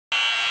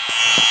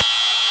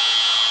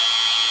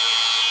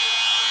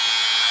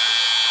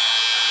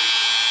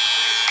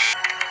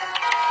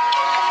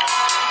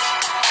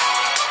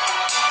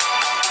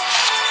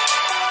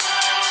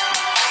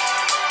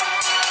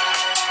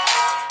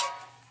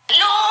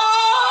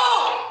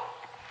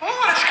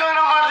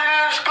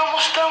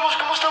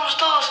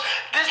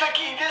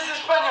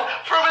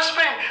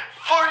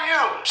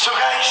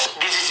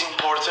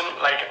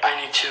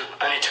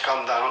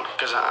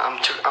because I'm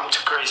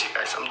too crazy,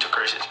 guys. I'm too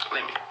crazy.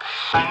 Leave me.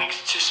 I need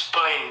to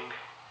explain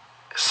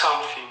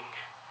something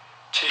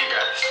to you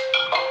guys.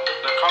 Oh,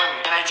 they're calling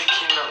me. United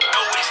Kingdom.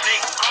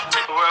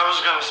 What I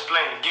was gonna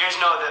explain. You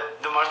guys know that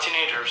the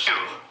Martinators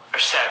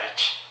are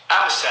savage.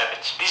 I'm a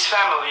savage. This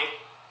family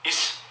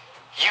is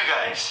you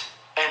guys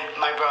and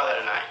my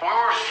brother and I. We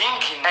were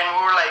thinking and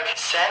we were like,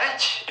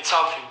 savage? It's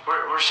something.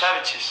 We're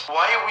savages.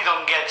 Why we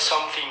don't get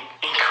something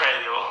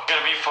incredible? It's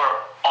gonna be for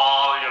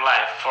all your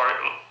life, for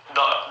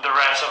the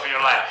rest of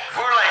your life.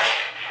 We're like,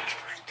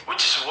 we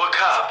just woke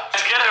up.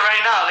 Let's get it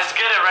right now. Let's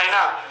get it right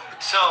now.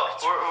 So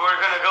we're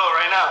gonna go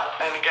right now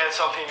and get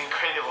something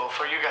incredible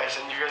for you guys,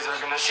 and you guys are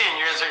gonna see, and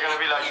you guys are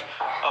gonna be like,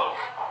 oh,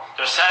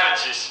 they're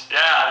savages.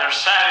 Yeah, they're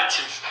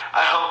savages.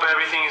 I hope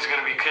everything is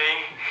gonna be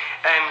okay.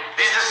 And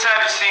this is the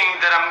savage thing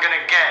that I'm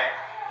gonna get.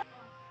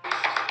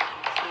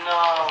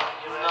 No,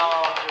 you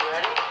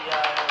ready? Yeah,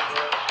 I'm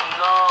ready.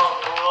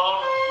 No, bro.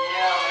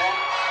 Yeah, man.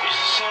 You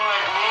should sing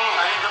like me.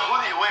 I need the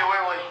hoodie. Wait.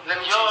 Let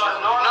me change that.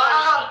 No.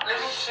 Let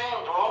me sing,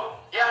 bro.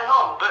 Yeah,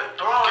 no, but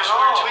bro, because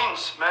we're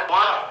twins, man. 1,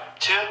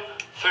 2,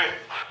 3.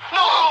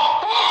 No!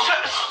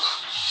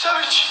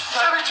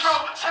 Savage, bro.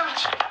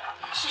 Savage. Oh,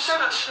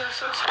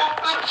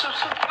 look at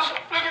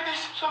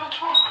this. Savage,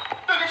 bro.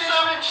 Look at this.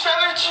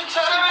 Savage.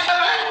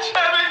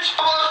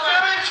 Come on,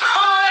 savage.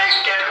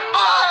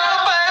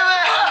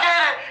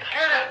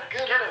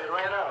 Get it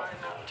right now.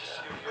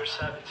 Just you're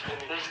savage.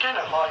 It's kind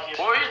of hot here.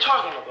 What are you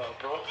talking about,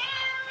 bro?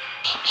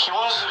 He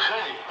wants a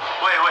hoodie.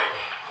 Wait.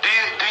 Do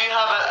you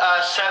have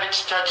a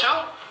savage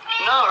tattoo?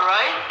 No,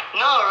 right?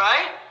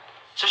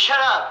 So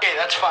shut up. Okay,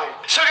 that's fine.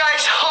 So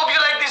guys, hope you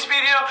like this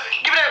video.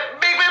 Give it a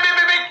big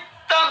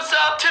thumbs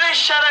up. Today's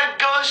shout out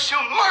goes to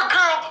more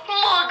girl.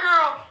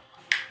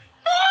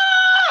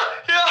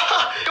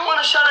 Yeah. If you want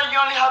a shout out, you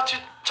only have to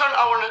turn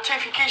our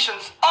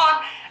notifications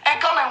on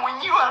and comment when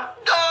you are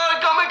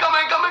done. Comment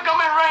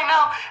right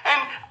now.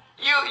 And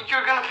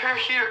you're gonna appear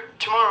here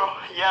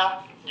tomorrow. Yeah,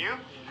 you're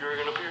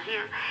gonna appear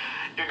here.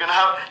 You're gonna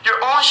have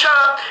your own shout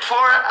out.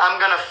 Before I'm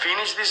gonna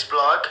finish this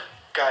vlog,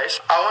 guys,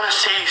 I want to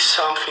say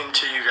something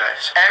to you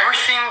guys.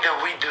 Everything that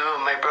we do,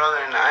 my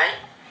brother and I,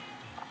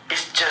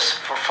 is just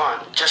for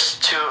fun.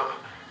 Just to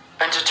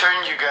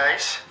entertain you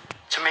guys,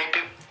 to make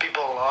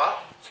people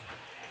laugh,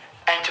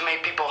 and to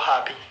make people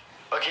happy,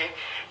 okay?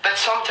 But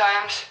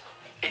sometimes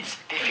it's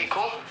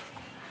difficult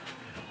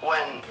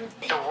when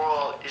the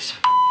world is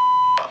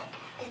up.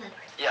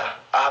 Yeah,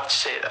 I have to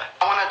say that.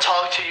 I want to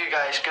talk to you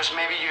guys, because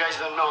maybe you guys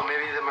don't know.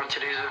 Maybe the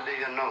Martinators,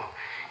 they don't know,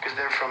 because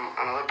they're from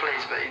another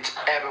place, but it's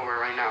everywhere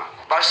right now.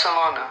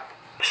 Barcelona.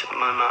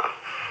 My mom,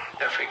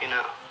 they're freaking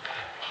out.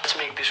 Let's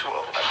make this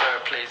world a better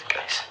place,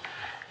 guys.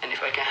 And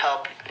if I can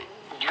help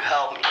you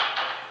help me.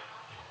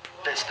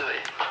 Let's do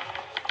it.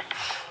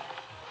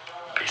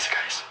 Peace,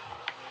 guys.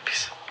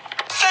 Peace.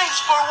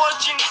 Thanks for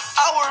watching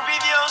our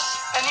videos.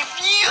 And if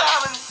you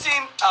haven't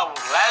seen our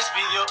last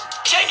video,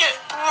 check it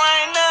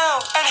right now.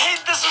 And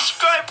hit the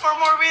subscribe for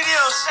more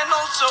videos. And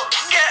also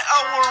get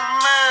our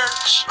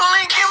merch.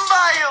 Link in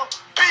bio.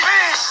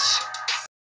 Peace.